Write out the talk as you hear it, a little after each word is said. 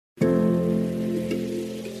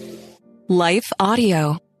Life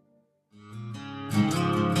Audio.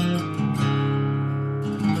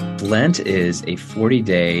 Lent is a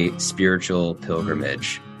 40-day spiritual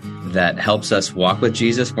pilgrimage that helps us walk with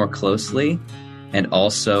Jesus more closely and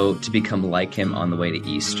also to become like him on the way to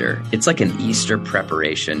Easter. It's like an Easter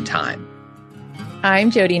preparation time.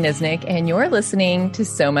 I'm Jody Nisnik, and you're listening to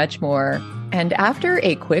So Much More. And after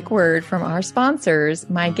a quick word from our sponsors,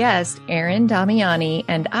 my guest, Aaron Damiani,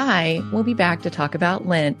 and I will be back to talk about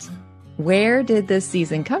Lent. Where did this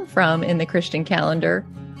season come from in the Christian calendar,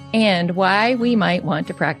 and why we might want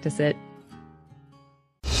to practice it?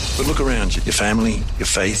 But look around you. Your family, your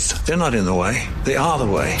faith, they're not in the way. They are the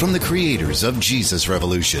way. From the creators of Jesus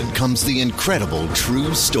Revolution comes the incredible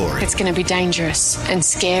true story. It's going to be dangerous and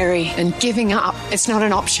scary, and giving up, it's not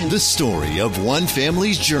an option. The story of one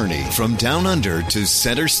family's journey from down under to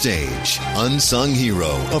center stage. Unsung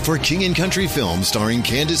Hero, a For King and Country film starring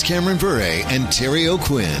Candace Cameron Bure and Terry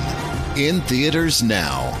O'Quinn. In theaters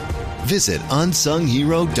now. Visit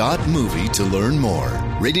unsunghero.movie to learn more.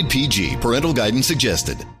 Rated PG. Parental guidance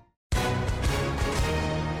suggested.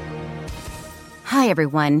 Hi,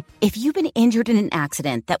 everyone. If you've been injured in an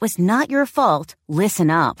accident that was not your fault, listen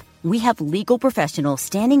up. We have legal professionals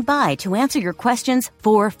standing by to answer your questions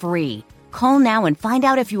for free. Call now and find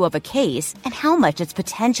out if you have a case and how much it's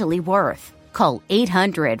potentially worth. Call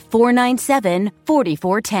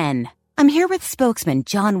 800-497-4410. I'm here with spokesman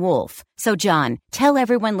John Wolf. So, John, tell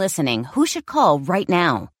everyone listening who should call right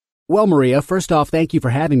now. Well, Maria, first off, thank you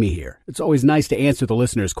for having me here. It's always nice to answer the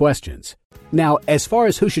listeners' questions. Now, as far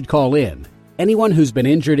as who should call in, anyone who's been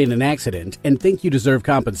injured in an accident and think you deserve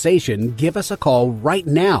compensation, give us a call right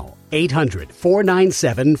now.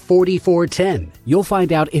 800-497-4410. You'll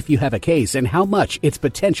find out if you have a case and how much it's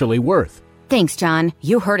potentially worth. Thanks, John.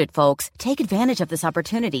 You heard it, folks. Take advantage of this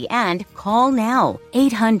opportunity and call now.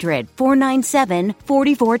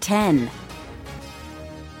 800-497-4410.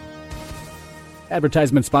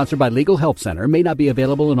 Advertisement sponsored by Legal Help Center. May not be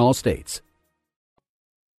available in all states.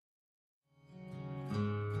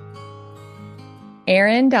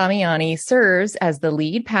 Aaron Damiani serves as the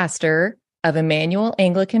lead pastor of Emmanuel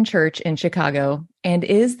Anglican Church in Chicago and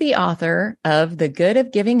is the author of The Good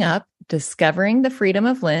of Giving Up, Discovering the Freedom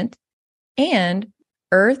of Lent, and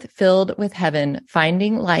Earth Filled with Heaven,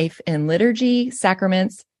 Finding Life in Liturgy,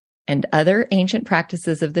 Sacraments, and Other Ancient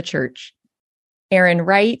Practices of the Church. Aaron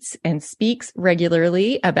writes and speaks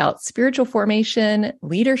regularly about spiritual formation,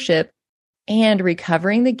 leadership, and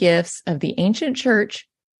recovering the gifts of the ancient church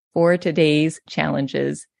for today's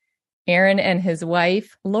challenges. Aaron and his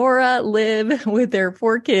wife, Laura, live with their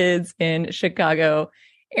 4 kids in Chicago.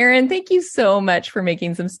 Aaron, thank you so much for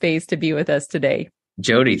making some space to be with us today.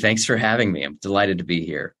 Jody, thanks for having me. I'm delighted to be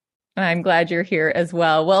here. I'm glad you're here as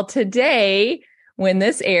well. Well, today, when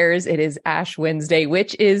this airs, it is Ash Wednesday,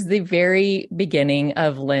 which is the very beginning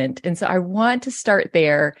of Lent. And so I want to start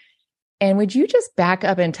there. And would you just back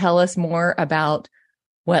up and tell us more about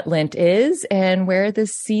what Lent is and where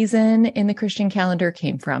this season in the Christian calendar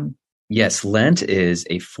came from? Yes, Lent is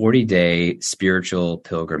a 40-day spiritual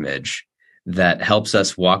pilgrimage that helps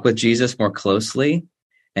us walk with Jesus more closely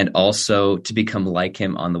and also to become like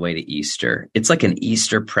him on the way to Easter. It's like an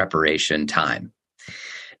Easter preparation time.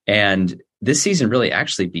 And this season really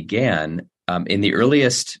actually began in the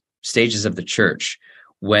earliest stages of the church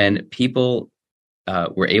when people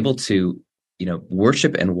were able to,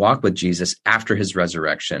 worship and walk with Jesus after his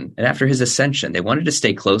resurrection and after his ascension. They wanted to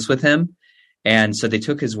stay close with him. And so they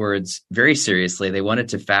took his words very seriously. They wanted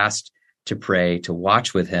to fast, to pray, to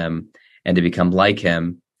watch with him, and to become like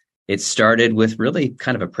him. It started with really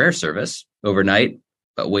kind of a prayer service overnight,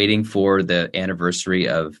 waiting for the anniversary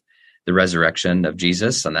of the resurrection of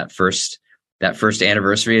Jesus on that first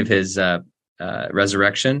anniversary of his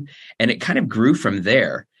resurrection. And it kind of grew from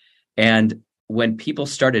there. And when people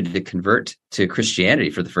started to convert to Christianity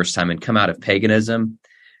for the first time and come out of paganism,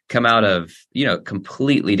 come out of,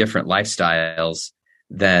 completely different lifestyles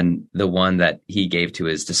than the one that he gave to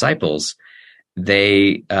his disciples,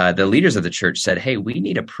 the leaders of the church said, hey, we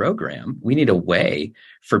need a program. We need a way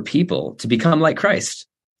for people to become like Christ.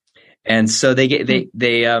 And so they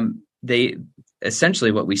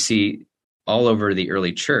essentially, what we see all over the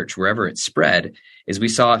early church, wherever it spread, is we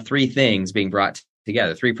saw 3 things being brought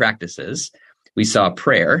together, 3 practices. We saw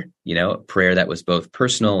prayer, prayer that was both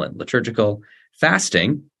personal and liturgical,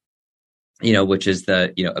 fasting, which is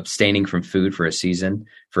the, abstaining from food for a season,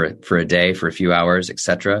 for a day, for a few hours,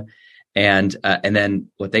 etc. And then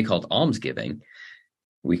what they called almsgiving.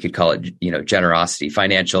 We could call it, generosity,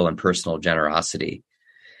 financial and personal generosity.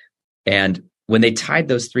 And when they tied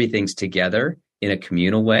those 3 things together in a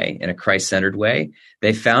communal way, in a Christ-centered way,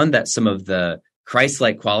 they found that some of the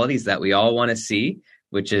Christ-like qualities that we all want to see,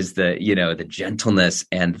 which is the gentleness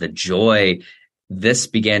and the joy. This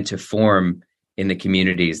began to form in the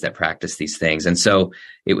communities that practice these things. And so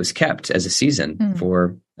it was kept as a season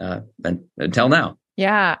for until now.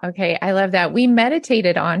 Yeah. Okay. I love that. We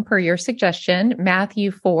meditated on, per your suggestion, Matthew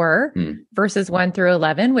 4, verses 1 through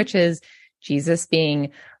 11, which is Jesus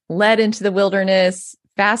being led into the wilderness,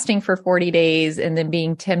 fasting for 40 days, and then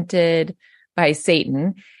being tempted by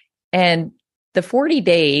Satan. And the 40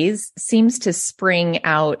 days seems to spring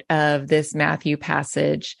out of this Matthew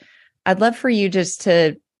passage. I'd love for you just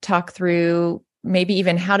to talk through maybe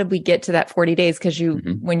even how did we get to that 40 days? Because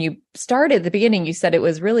when you started at the beginning, you said it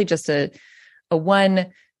was really just a one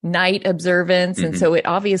night observance. And so it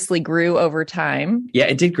obviously grew over time. Yeah,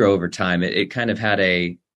 it did grow over time. It kind of had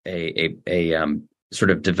a sort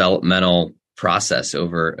of developmental process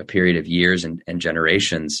over a period of years and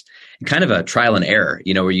generations, and kind of a trial and error,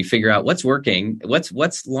 where you figure out what's working,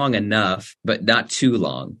 what's long enough, but not too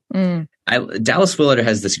long. Dallas Willard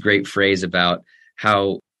has this great phrase about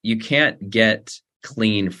how you can't get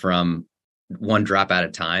clean from one drop at a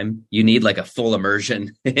time. You need like a full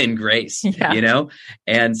immersion in grace,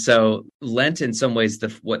 And so Lent, in some ways,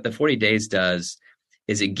 what the 40 days does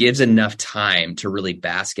is it gives enough time to really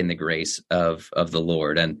bask in the grace of the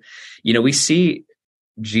Lord. And, we see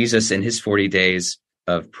Jesus in his 40 days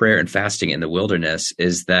of prayer and fasting in the wilderness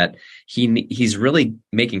is that he's really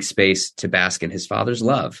making space to bask in his Father's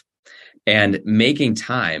love and making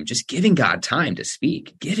time, just giving God time to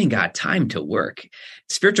speak, giving God time to work.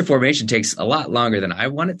 Spiritual formation takes a lot longer than I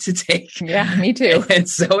want it to take. Yeah, me too. And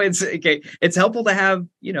so it's helpful to have,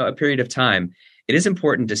 a period of time. It is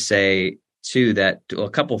important to say too that a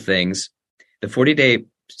couple things. The 40-day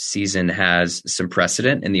season has some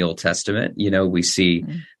precedent in the Old Testament. We see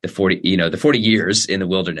the 40 years in the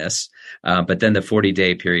wilderness, but then the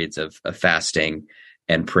 40-day periods of fasting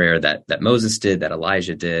and prayer that Moses did, that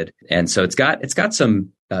Elijah did. And so it's got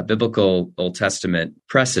some biblical Old Testament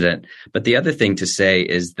precedent. But the other thing to say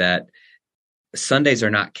is that Sundays are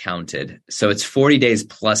not counted. So it's 40 days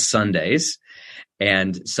plus Sundays,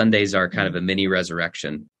 and Sundays are kind of a mini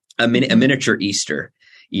resurrection, a miniature Easter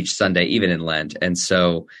each Sunday, even in Lent. And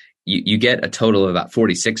so you get a total of about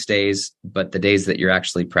 46 days, but the days that you're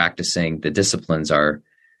actually practicing the disciplines are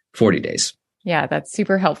 40 days. Yeah, that's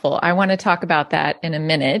super helpful. I want to talk about that in a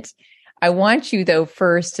minute. I want you, though,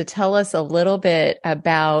 first to tell us a little bit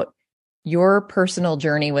about your personal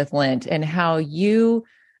journey with Lent and how you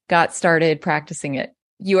got started practicing it.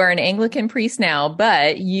 You are an Anglican priest now,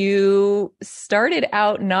 but you started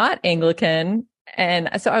out not Anglican. And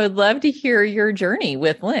so I would love to hear your journey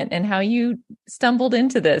with Lent and how you stumbled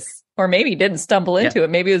into this, or maybe didn't stumble into it.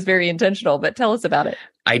 Maybe it was very intentional, but tell us about it.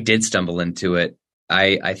 I did stumble into it.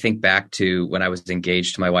 I think back to when I was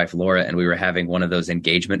engaged to my wife, Laura, and we were having one of those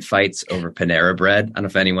engagement fights over Panera Bread. I don't know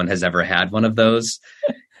if anyone has ever had one of those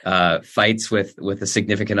fights with a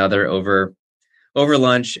significant other over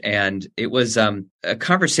lunch. And it was a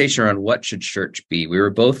conversation around what should church be. We were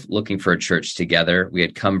both looking for a church together.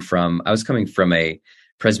 I was coming from a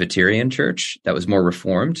Presbyterian church that was more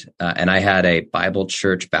Reformed. And I had a Bible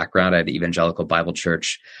church background. I had an evangelical Bible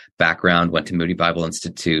church background, went to Moody Bible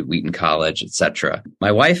Institute, Wheaton College, etc.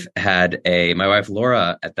 My wife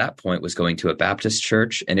Laura at that point was going to a Baptist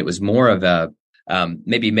church, and it was more of a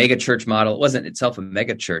maybe mega church model. It wasn't itself a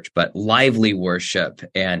mega church, but lively worship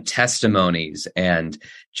and testimonies and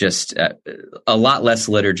just a lot less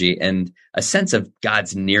liturgy and a sense of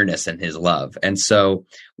God's nearness and his love. And so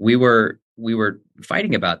we were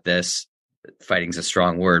fighting about this. Fighting's a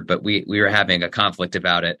strong word, but we were having a conflict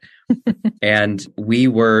about it. And we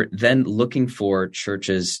were then looking for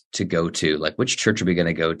churches to go to, like which church are we going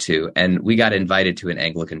to go to? And we got invited to an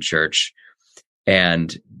Anglican church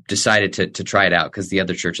and decided to try it out because the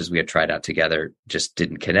other churches we had tried out together just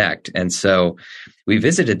didn't connect. And so we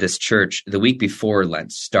visited this church the week before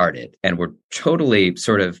Lent started, and we're totally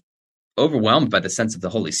sort of overwhelmed by the sense of the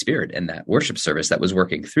Holy Spirit in that worship service that was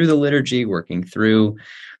working through the liturgy, working through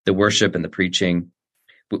the worship and the preaching.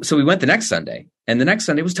 So we went the next Sunday, and the next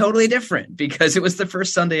Sunday was totally different because it was the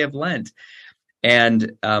first Sunday of Lent.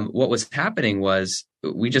 And what was happening was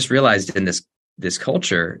we just realized in this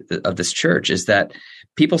culture of this church is that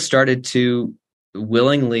people started to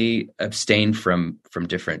willingly abstain from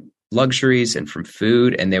different luxuries and from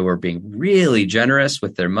food, and they were being really generous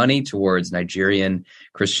with their money towards Nigerian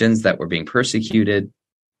Christians that were being persecuted.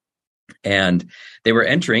 And they were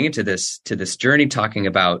entering into this journey talking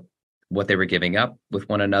about what they were giving up with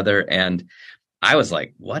one another. And I was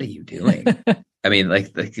like, what are you doing? I mean,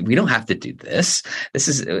 like we don't have to do this. This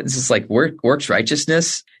is like works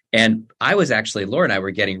righteousness. And Laura and I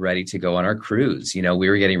were getting ready to go on our cruise. We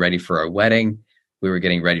were getting ready for our wedding. We were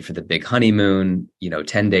getting ready for the big honeymoon,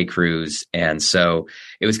 10-day cruise. And so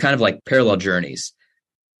it was kind of like parallel journeys.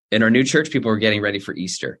 In our new church, people were getting ready for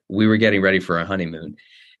Easter. We were getting ready for our honeymoon.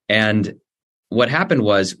 And what happened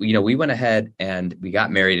was, we went ahead and we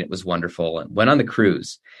got married. It was wonderful and went on the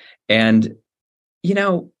cruise. And,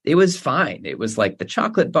 it was fine. It was like the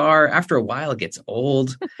chocolate bar. After a while, it gets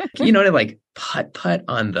old. To like putt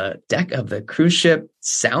on the deck of the cruise ship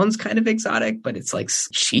sounds kind of exotic, but it's like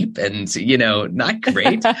cheap and, not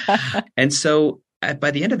great. And so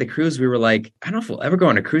by the end of the cruise, we were like, I don't know if we'll ever go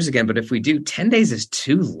on a cruise again, but if we do, 10 days is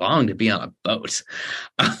too long to be on a boat.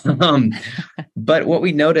 But what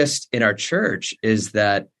we noticed in our church is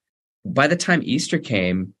that by the time Easter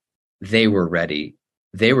came, they were ready.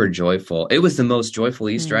 They were joyful. It was the most joyful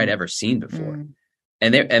Easter I'd ever seen before.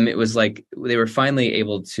 And it was like they were finally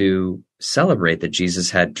able to celebrate that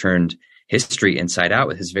Jesus had turned history inside out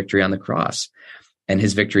with his victory on the cross and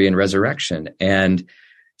his victory in resurrection. And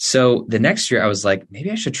so the next year I was like,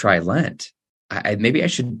 maybe I should try Lent. Maybe I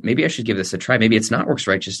should give this a try. Maybe it's not works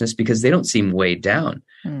righteousness because they don't seem weighed down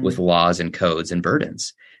with laws and codes and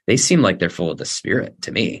burdens. They seem like they're full of the Spirit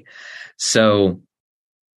to me. So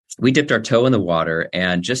we dipped our toe in the water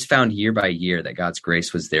and just found year by year that God's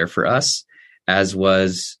grace was there for us, as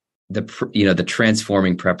was the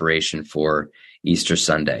transforming preparation for Easter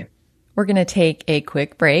Sunday. We're going to take a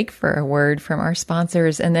quick break for a word from our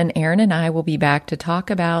sponsors, and then Aaron and I will be back to talk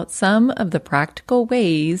about some of the practical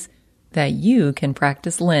ways that you can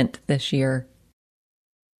practice Lent this year.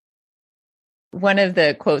 One of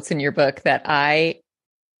the quotes in your book that I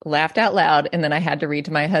laughed out loud and then I had to read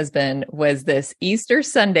to my husband was this: Easter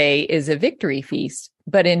Sunday is a victory feast,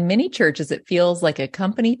 but in many churches it feels like a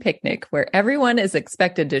company picnic where everyone is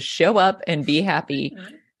expected to show up and be happy.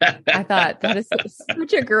 I thought that is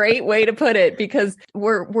such a great way to put it, because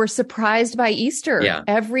we're surprised by Easter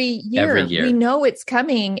every year. We know it's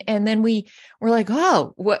coming, and then we're like,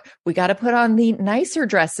 oh, we got to put on the nicer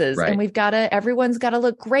dresses, and everyone's got to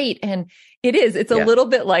look great. And it's a little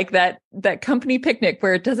bit like that company picnic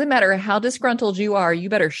where it doesn't matter how disgruntled you are, you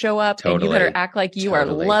better show up and you better act like you are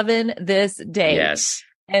loving this day. Yes.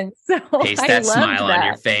 And so paste that smile on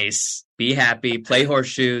your face. Be happy. Play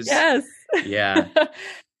horseshoes. Yes. Yeah.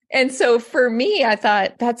 And so for me, I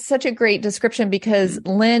thought that's such a great description, because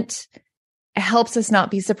Lent helps us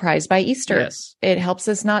not be surprised by Easter. Yes. It helps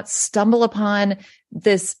us not stumble upon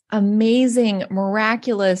this amazing,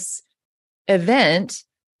 miraculous event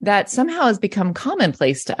that somehow has become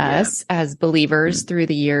commonplace to us as believers through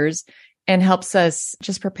the years, and helps us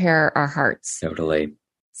just prepare our hearts. Totally.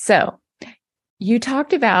 So you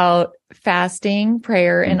talked about fasting,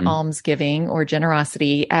 prayer, and almsgiving or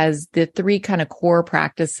generosity as the three kind of core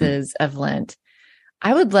practices of Lent.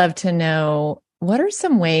 I would love to know, what are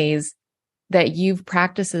some ways that you've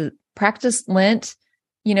practiced Lent,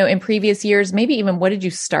 in previous years? Maybe even what did you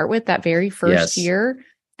start with that very first year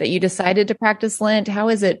that you decided to practice Lent? How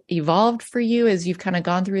has it evolved for you as you've kind of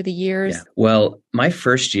gone through the years? Yeah. Well, my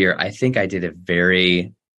first year, I think I did a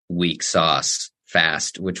very weak sauce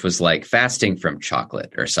fast, which was like fasting from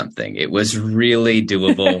chocolate or something. It was really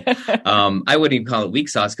doable. I wouldn't even call it weak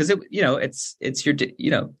sauce, because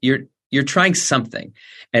you're trying something.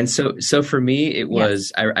 And so for me, it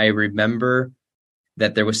was, I remember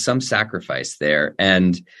that there was some sacrifice there.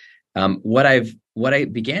 And what I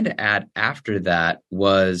began to add after that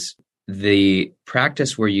was the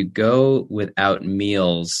practice where you go without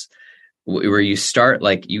meals, where you start,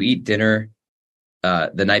 like you eat dinner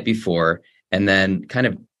the night before, and then kind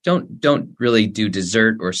of don't really do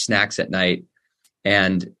dessert or snacks at night.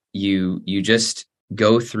 And you just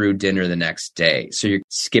go through dinner the next day. So you're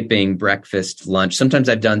skipping breakfast, lunch. Sometimes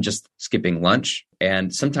I've done just skipping lunch.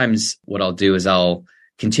 And sometimes what I'll do is I'll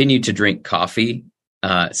continue to drink coffee.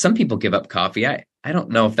 Some people give up coffee. I don't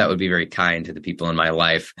know if that would be very kind to the people in my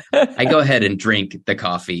life. I go ahead and drink the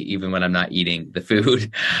coffee even when I'm not eating the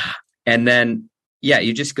food. And then,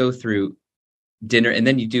 you just go through dinner, and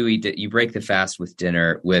then you break the fast with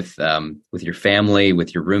dinner with your family,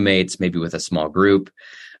 with your roommates, maybe with a small group,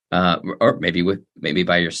 or maybe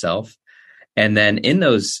by yourself. And then in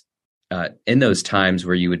those times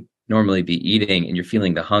where you would normally be eating and you're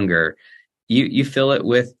feeling the hunger, you fill it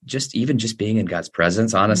with just being in God's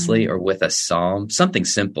presence, honestly, or with a psalm, something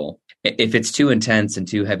simple. If it's too intense and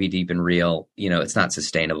too heavy, deep, and real, it's not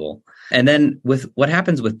sustainable. And then with what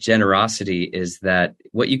happens with generosity is that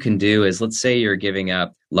what you can do is, let's say you're giving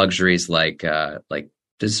up luxuries like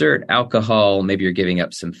dessert, alcohol. Maybe you're giving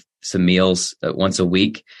up some meals once a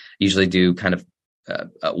week. Usually do kind of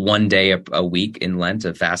one day a week in Lent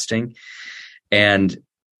of fasting. And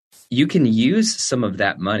you can use some of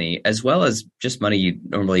that money, as well as just money you'd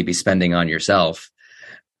normally be spending on yourself,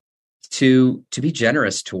 to be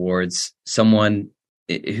generous towards someone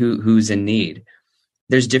who's in need.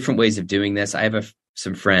 There's different ways of doing this. I have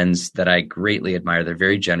some friends that I greatly admire. They're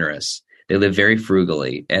very generous. They live very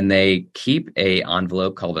frugally, and they keep a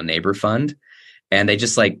envelope called a neighbor fund, and they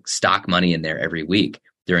just like stock money in there every week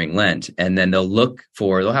during Lent. And then they'll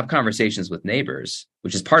have conversations with neighbors,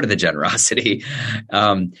 which is part of the generosity.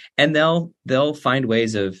 And they'll find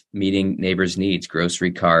ways of meeting neighbors' needs,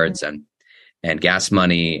 grocery cards and gas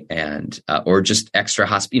money, and or just extra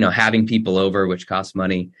having people over, which costs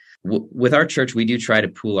money. With our church, we do try to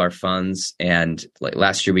pool our funds. And like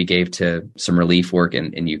last year, we gave to some relief work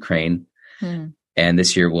in Ukraine. And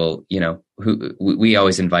this year, we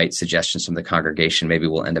always invite suggestions from the congregation. Maybe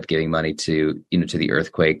we'll end up giving money to the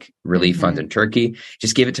earthquake relief fund in Turkey.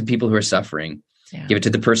 Just give it to people who are suffering. Yeah. Give it to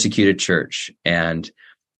the persecuted church. And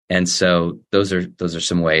so those are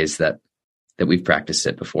some ways that we've practiced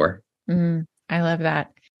it before. I love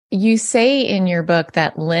that. You say in your book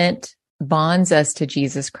that Lent bonds us to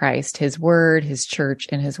Jesus Christ, his word, his church,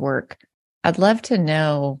 and his work. I'd love to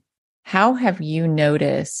know, how have you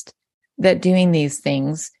noticed that doing these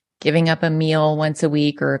things, giving up a meal once a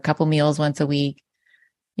week or a couple meals once a week,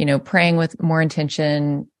 praying with more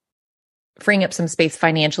intention, freeing up some space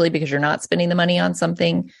financially because you're not spending the money on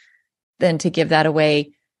something, then to give that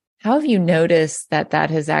away. How have you noticed that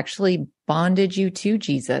has actually bonded you to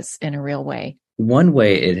Jesus in a real way? One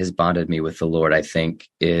way it has bonded me with the Lord, I think,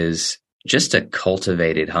 is just a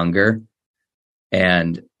cultivated hunger.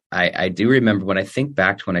 And I do remember, when I think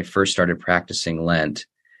back to when I first started practicing Lent,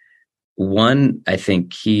 one, I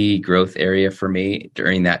think, key growth area for me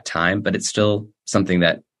during that time, but it's still something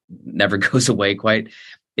that never goes away quite,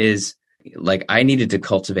 is like I needed to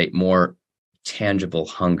cultivate more tangible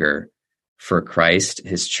hunger for Christ,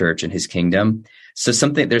 his church, and his kingdom. So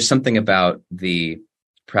there's something about the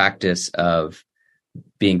practice of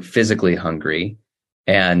being physically hungry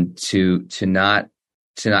and to not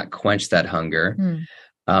quench that hunger,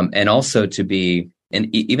 and also to be in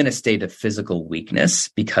even a state of physical weakness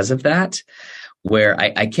because of that, where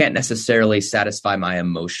I can't necessarily satisfy my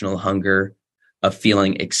emotional hunger of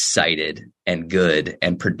feeling excited and good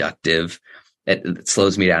and productive. It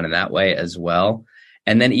slows me down in that way as well.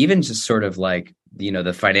 And then even just sort of like,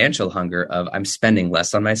 the financial hunger of I'm spending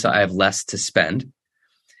less on myself. I have less to spend.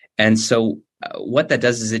 And so what that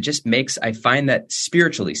does is it just I find that,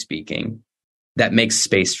 spiritually speaking, that makes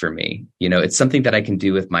space for me. It's something that I can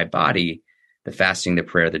do with my body, the fasting, the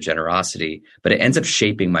prayer, the generosity, but it ends up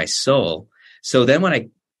shaping my soul. So then when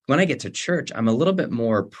I get to church, I'm a little bit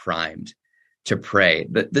more primed to pray.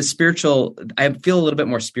 The spiritual, I feel a little bit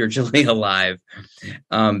more spiritually alive,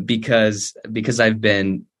 because I've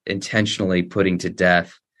been intentionally putting to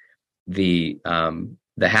death the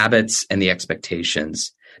habits and the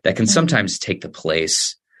expectations that can sometimes take the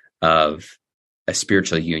place of a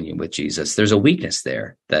spiritual union with Jesus. There's a weakness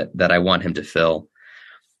there that I want him to fill.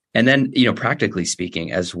 And then, practically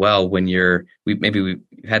speaking as well, when we've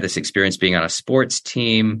had this experience being on a sports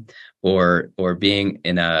team or being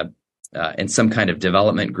in some kind of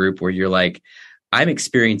development group where you're like, I'm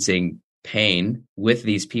experiencing pain with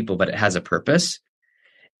these people, but it has a purpose.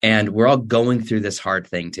 And we're all going through this hard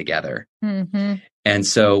thing together. Mm-hmm. And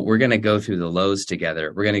so we're going to go through the lows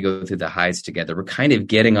together. We're going to go through the highs together. We're kind of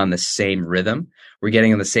getting on the same rhythm. We're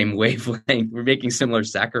getting on the same wavelength. We're making similar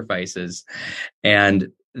sacrifices. And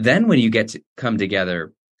then when you get to come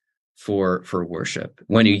together for worship,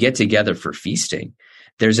 when you get together for feasting,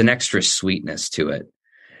 there's an extra sweetness to it.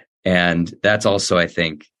 And that's also, I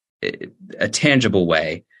think, a tangible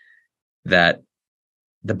way that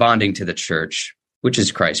the bonding to the church, which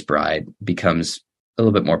is Christ's bride, becomes a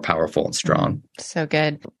little bit more powerful and strong. So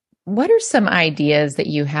good. What are some ideas that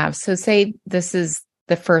you have? So say this is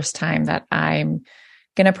the first time that I'm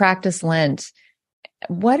going to practice Lent.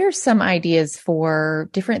 What are some ideas for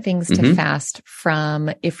different things to fast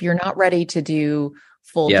from if you're not ready to do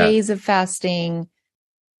full days of fasting?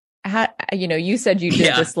 You said you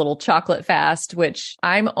did this little chocolate fast, which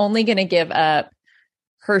I'm only going to give up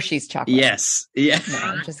Hershey's chocolate. Yes. Yeah. No,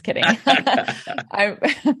 I'm just kidding.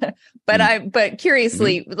 But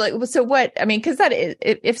curiously, so what, because that is,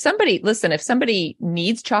 if somebody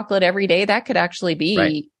needs chocolate every day, that could actually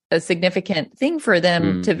be a significant thing for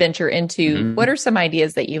them to venture into. What are some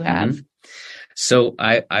ideas that you have? So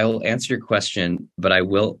I will answer your question, but I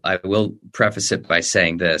will preface it by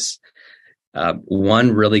saying this.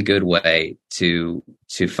 One really good way to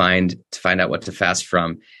find out what to fast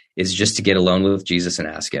from is just to get alone with Jesus and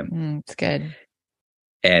ask him. It's good.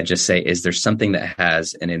 And just say, is there something that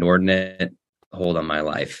has an inordinate hold on my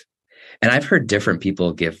life? And I've heard different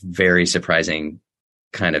people give very surprising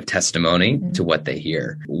kind of testimony to what they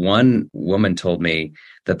hear. One woman told me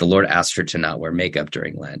that the Lord asked her to not wear makeup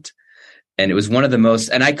during Lent. And it was one of the most,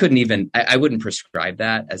 and I couldn't even, I wouldn't prescribe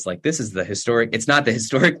that as like, this is the historic, it's not the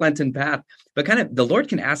historic Lenten path, but kind of the Lord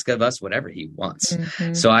can ask of us whatever he wants.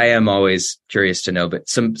 So I am always curious to know, but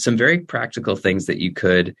some very practical things that you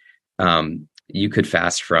could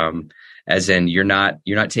fast from, as in you're not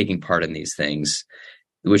taking part in these things,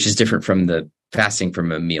 which is different from the fasting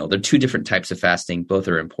from a meal. There are two different types of fasting. Both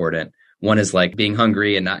are important. One is like being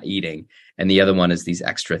hungry and not eating. And the other one is these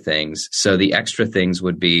extra things. So the extra things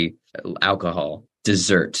would be alcohol,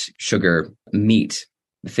 dessert, sugar, meat,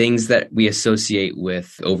 things that we associate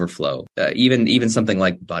with overflow, even something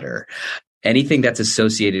like butter, anything that's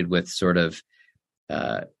associated with sort of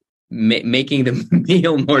making the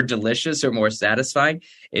meal more delicious or more satisfying.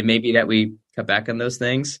 It may be that we cut back on those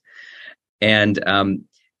things. And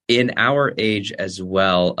in our age as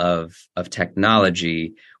well of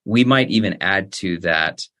technology, we might even add to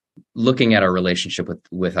that, looking at our relationship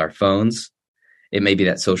with our phones. It may be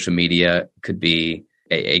that social media could be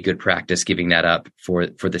a good practice, giving that up for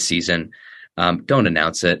the season. Don't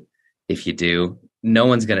announce it. If you do, no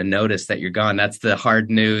one's going to notice that you're gone. That's the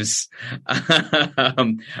hard news.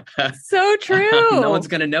 So true. No one's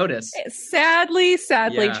going to notice. Sadly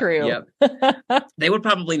true. Yep. They would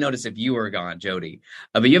probably notice if you were gone, Jody.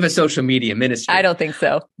 But you have a social media ministry. I don't think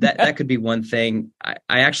so. That could be one thing.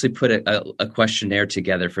 I actually put a questionnaire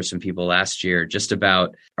together for some people last year, just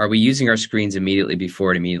about, are we using our screens immediately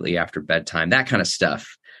before and immediately after bedtime? That kind of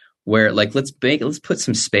stuff, where like, let's put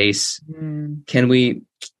some space. Can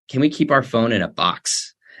we keep our phone in a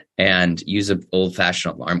box and use an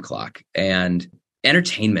old-fashioned alarm clock? And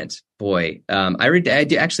entertainment, boy, I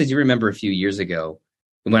actually do remember a few years ago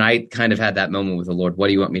when I kind of had that moment with the Lord. What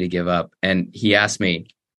do you want me to give up? And he asked me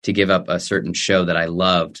to give up a certain show that I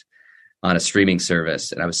loved on a streaming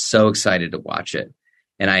service, and I was so excited to watch it.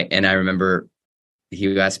 And I remember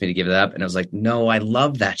he asked me to give it up, and I was like, no, I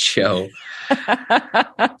love that show.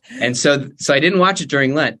 And so I didn't watch it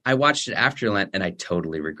during Lent. I watched it after Lent, and I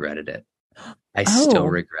totally regretted it. I still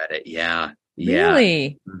regret it. Yeah.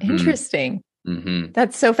 Really? Interesting.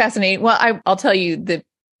 That's so fascinating. Well, I'll tell you, the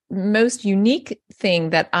most unique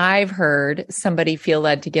thing that I've heard somebody feel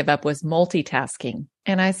led to give up was multitasking.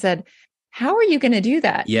 And I said, how are you going to do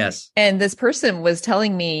that? Yes. And this person was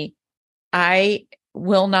telling me, I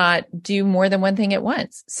will not do more than one thing at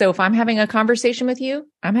once. So if I'm having a conversation with you,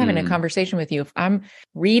 I'm having a conversation with you. If I'm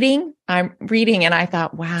reading. And I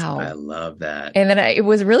thought, wow. I love that. And then it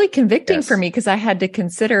was really convicting for me, because I had to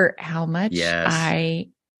consider how much I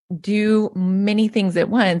do many things at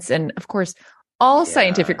once. And of course, all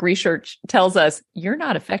scientific research tells us you're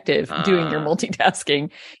not effective doing your multitasking.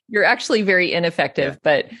 You're actually very ineffective,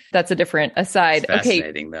 but that's a different aside. It's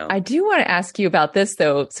fascinating, though. I do want to ask you about this,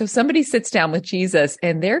 though. So somebody sits down with Jesus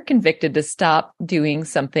and they're convicted to stop doing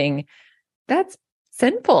something that's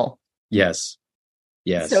sinful. Yes.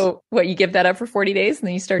 So what, you give that up for 40 days and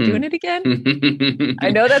then you start doing it again? I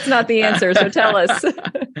know that's not the answer, so tell us.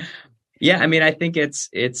 Yeah, I mean, I think it's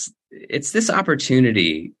this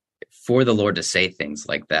opportunity for the Lord to say things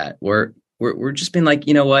like that. We're just been like,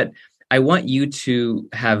 you know what? I want you to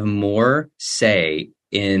have more say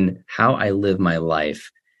in how I live my life,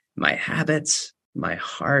 my habits, my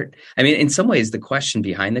heart. I mean, in some ways, the question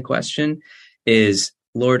behind the question is,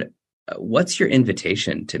 Lord, what's your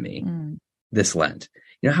invitation to me this Lent?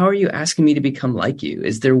 You know, how are you asking me to become like you?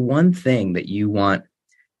 Is there one thing that you want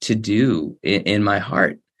to do in my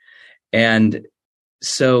heart? And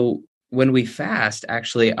so when we fast,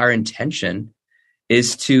 actually, our intention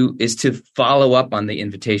is to follow up on the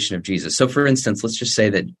invitation of Jesus. So, for instance, let's just say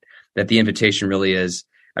that the invitation really is,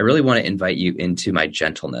 I really want to invite you into my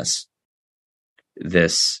gentleness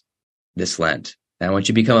this Lent. And I want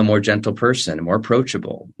you to become a more gentle person, more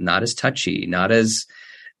approachable, not as touchy, not as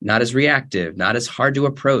reactive, not as hard to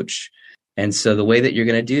approach. And so the way that you're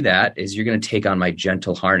going to do that is you're going to take on my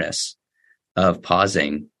gentle harness of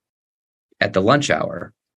pausing at the lunch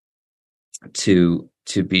hour to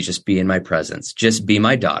be in my presence, just be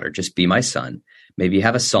my daughter, just be my son. Maybe you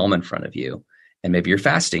have a psalm in front of you, and maybe you're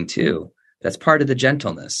fasting too. That's part of the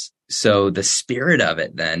gentleness. So the spirit of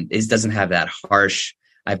it then doesn't have that harsh,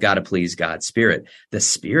 I've got to please God spirit. The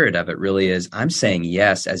spirit of it really is, I'm saying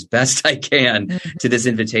yes as best I can to this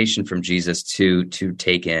invitation from Jesus to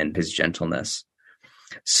take in his gentleness.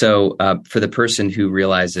 So for the person who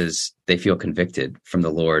realizes they feel convicted from the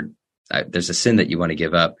Lord, there's a sin that you want to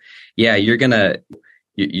give up. Yeah, you're gonna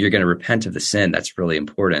repent of the sin. That's really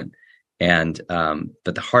important. And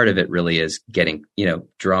but the heart of it really is getting,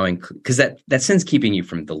 drawing, because that sin's keeping you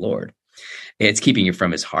from the Lord. It's keeping you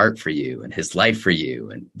from his heart for you and his life for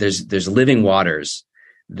you. And there's living waters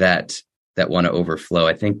that want to overflow.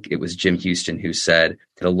 I think it was Jim Houston who said,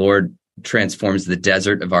 the Lord transforms the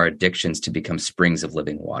desert of our addictions to become springs of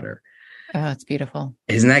living water. Oh, it's beautiful.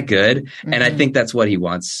 Isn't that good? Mm-hmm. And I think that's what he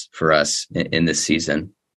wants for us in this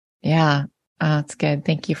season. Yeah. Oh, that's good.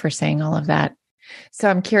 Thank you for saying all of that. So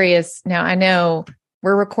I'm curious now, I know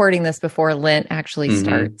we're recording this before Lent actually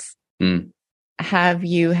starts. Mm-hmm. Have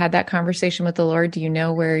you had that conversation with the Lord? Do you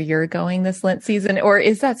know where you're going this Lent season? Or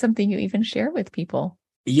is that something you even share with people?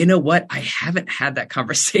 You know what? I haven't had that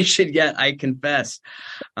conversation yet. I confess.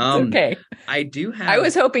 Okay. I do have. I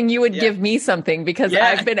was hoping you would give me something because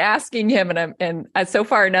I've been asking him and so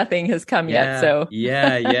far nothing has come yet. So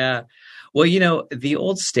yeah. Well, the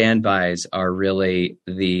old standbys are really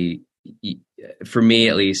for me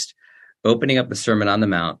at least, opening up the Sermon on the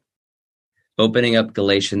Mount, opening up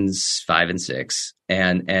Galatians 5 and 6,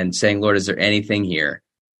 and saying, Lord, is there anything here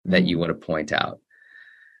that you want to point out?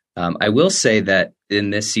 I will say that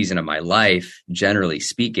in this season of my life, generally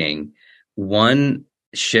speaking, one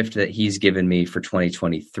shift that he's given me for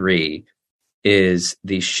 2023 is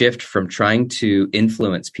the shift from trying to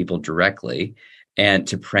influence people directly and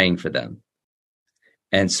to praying for them.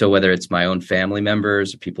 And so whether it's my own family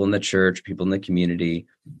members, or people in the church, people in the community,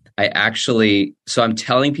 I'm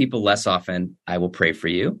telling people less often, I will pray for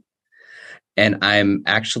you. And I'm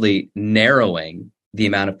actually narrowing the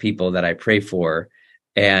amount of people that I pray for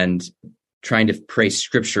and trying to pray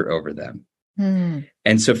scripture over them.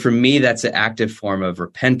 And so for me, that's an active form of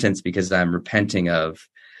repentance because I'm repenting of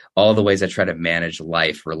all the ways I try to manage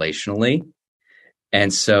life relationally.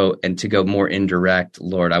 And to go more indirect,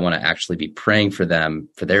 Lord, I want to actually be praying for them,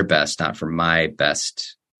 for their best, not for my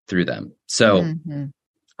best through them. So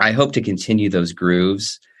I hope to continue those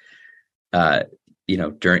grooves,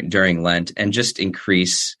 during Lent and just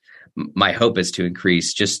increase. My hope is to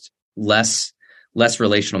increase just less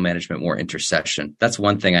relational management, more intercession. That's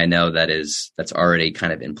one thing I know that's already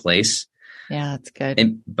kind of in place. Yeah, that's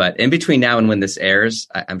good. But in between now and when this airs,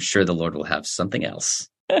 I'm sure the Lord will have something else.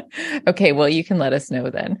 Okay, well, you can let us know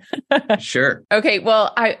then. Sure. Okay,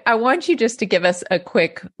 well, I want you just to give us a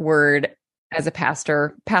quick word as a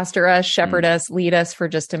pastor us, shepherd us, lead us for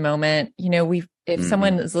just a moment. If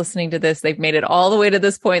someone is listening to this, they've made it all the way to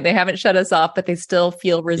this point, they haven't shut us off, but they still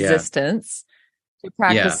feel resistance to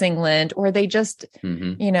practicing Lent, or they just,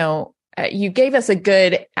 you gave us a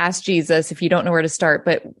good ask Jesus if you don't know where to start,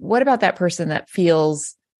 but what about that person that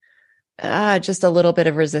feels just a little bit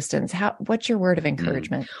of resistance? What's your word of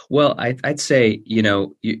encouragement? Well, I'd say,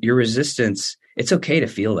 your resistance, it's okay to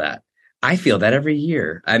feel that. I feel that every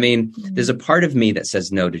year. I mean, there's a part of me that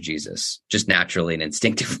says no to Jesus, just naturally and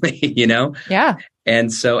instinctively, Yeah.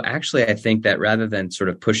 And so actually, I think that rather than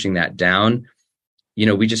sort of pushing that down,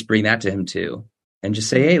 we just bring that to him too. And just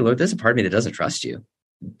say, hey, Lord, there's a part of me that doesn't trust you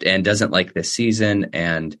and doesn't like this season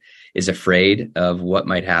and is afraid of what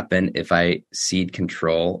might happen if I cede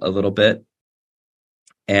control a little bit.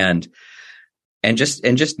 And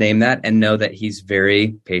just name that and know that he's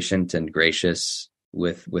very patient and gracious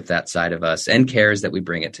with that side of us and cares that we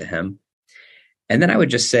bring it to him. And then I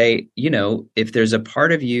would just say, if there's a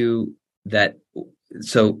part of you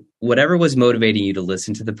so whatever was motivating you to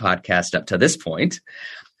listen to the podcast up to this point,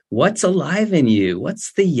 what's alive in you?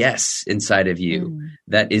 What's the yes inside of you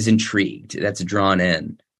that is intrigued, that's drawn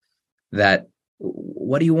in? That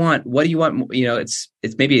what do you want? What do you want? It's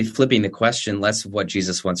maybe flipping the question, less of what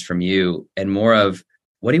Jesus wants from you and more of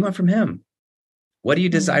what do you want from him? What do you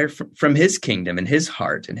desire from his kingdom and his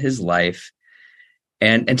heart and his life?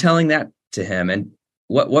 And telling that to him. And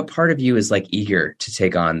what part of you is like eager to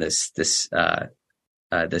take on this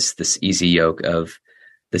easy yoke of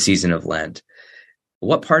the season of Lent?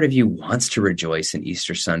 What part of you wants to rejoice in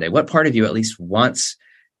Easter Sunday? What part of you at least wants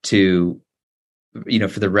to,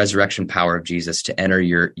 for the resurrection power of Jesus to enter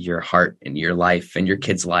your heart and your life and your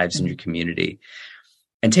kids' lives and your community?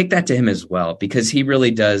 And take that to him as well, because he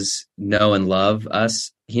really does know and love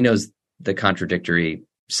us. He knows the contradictory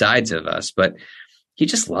sides of us, but he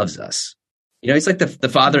just loves us. He's like the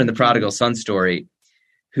father in the prodigal son story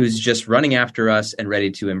who's just running after us and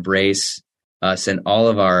ready to embrace us and all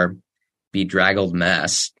of our bedraggled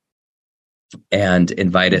mess and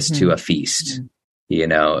invite us to a feast,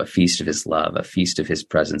 a feast of his love, a feast of his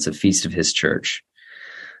presence, a feast of his church,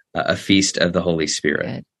 a feast of the Holy Spirit.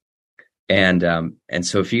 Good. And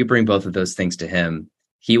so if you bring both of those things to him,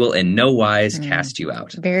 he will in no wise cast you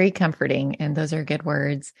out. Very comforting. And those are good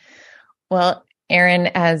words. Well, Aaron,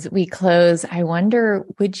 as we close, I wonder,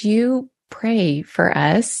 would you pray for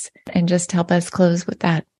us and just help us close with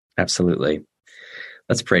that? Absolutely.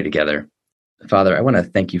 Let's pray together. Father, I want to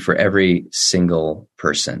thank you for every single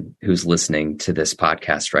person who's listening to this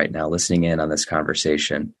podcast right now, listening in on this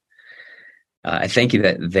conversation. I thank you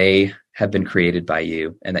that they have been created by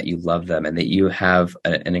you and that you love them and that you have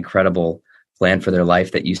an incredible plan for their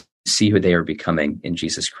life, that you see who they are becoming in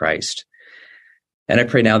Jesus Christ. And I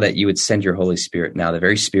pray now that you would send your Holy Spirit now, the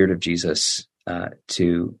very Spirit of Jesus,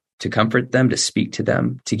 to comfort them, to speak to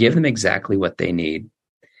them, to give them exactly what they need.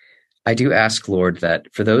 I do ask, Lord,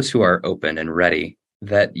 that for those who are open and ready,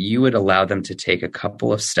 that you would allow them to take a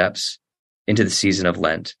couple of steps into the season of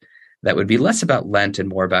Lent that would be less about Lent and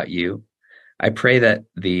more about you. I pray that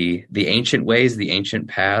the ancient ways, the ancient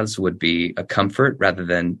paths would be a comfort rather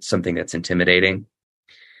than something that's intimidating.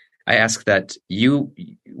 I ask that you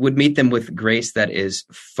would meet them with grace that is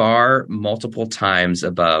far multiple times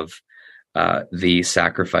above the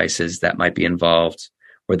sacrifices that might be involved,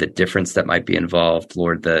 or the difference that might be involved,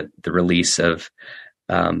 Lord, the release of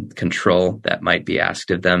control that might be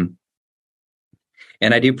asked of them.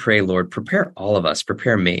 And I do pray, Lord, prepare all of us,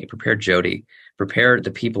 prepare me, prepare Jody, prepare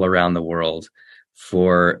the people around the world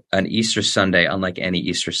for an Easter Sunday unlike any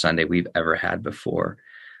Easter Sunday we've ever had before.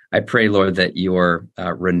 I pray, Lord, that your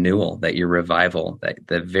renewal, that your revival, that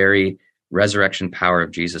the very resurrection power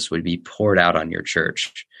of Jesus would be poured out on your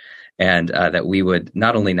church. And that we would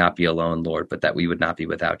not only not be alone, Lord, but that we would not be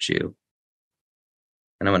without you.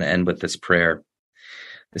 And I want to end with this prayer.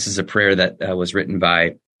 This is a prayer that was written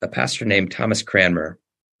by a pastor named Thomas Cranmer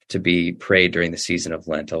to be prayed during the season of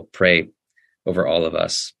Lent. I'll pray over all of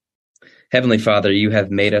us. Heavenly Father, you have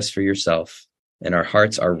made us for yourself, and our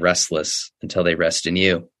hearts are restless until they rest in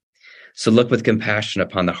you. So look with compassion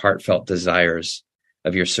upon the heartfelt desires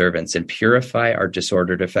of your servants and purify our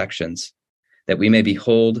disordered affections, that we may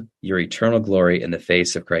behold your eternal glory in the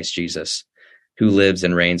face of Christ Jesus, who lives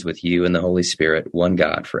and reigns with you in the Holy Spirit, one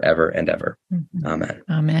God, forever and ever. Mm-hmm.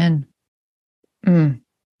 Amen. Amen.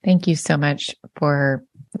 Thank you so much for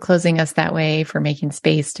closing us that way, for making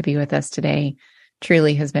space to be with us today.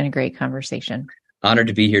 Truly has been a great conversation. Honored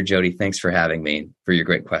to be here, Jody. Thanks for having me, for your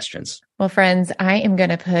great questions. Well, friends, I am going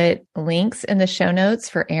to put links in the show notes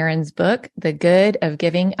for Aaron's book, The Good of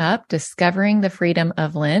Giving Up, Discovering the Freedom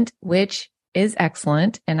of Lent, which is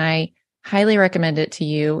excellent. And I highly recommend it to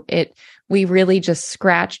you. We really just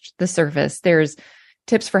scratched the surface. There's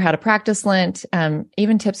tips for how to practice Lent,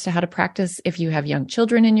 even tips to how to practice if you have young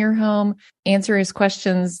children in your home, answers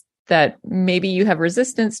questions that maybe you have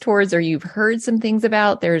resistance towards or you've heard some things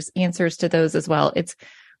about. There's answers to those as well. It's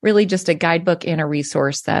really just a guidebook and a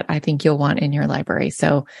resource that I think you'll want in your library.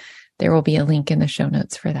 So there will be a link in the show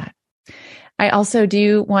notes for that. I also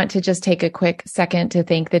do want to just take a quick second to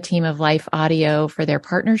thank the team of Life Audio for their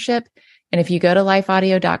partnership. And if you go to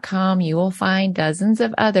lifeaudio.com, you will find dozens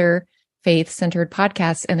of other faith-centered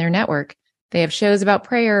podcasts in their network. They have shows about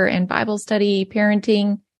prayer and Bible study,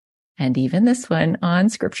 parenting, and even this one on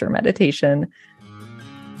scripture meditation.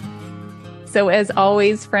 So as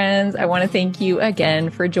always, friends, I want to thank you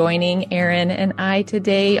again for joining Aaron and I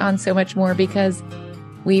today on So Much More, because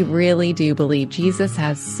we really do believe Jesus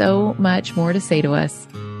has so much more to say to us,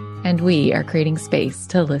 and we are creating space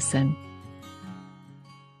to listen.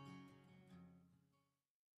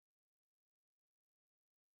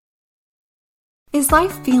 Is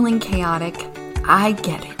life feeling chaotic? I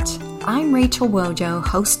get it. I'm Rachel Wojo,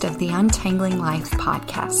 host of the Untangling Life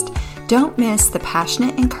podcast. Don't miss the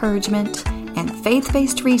passionate encouragement and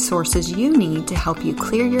faith-based resources you need to help you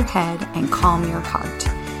clear your head and calm your heart.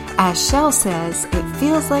 As Shell says, it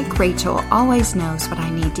feels like Rachel always knows what I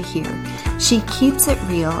need to hear. She keeps it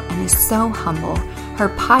real and is so humble. Her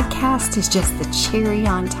podcast is just the cherry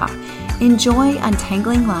on top. Enjoy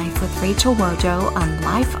Untangling Life with Rachel Wojo on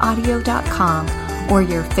lifeaudio.com or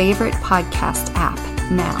your favorite podcast app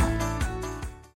now.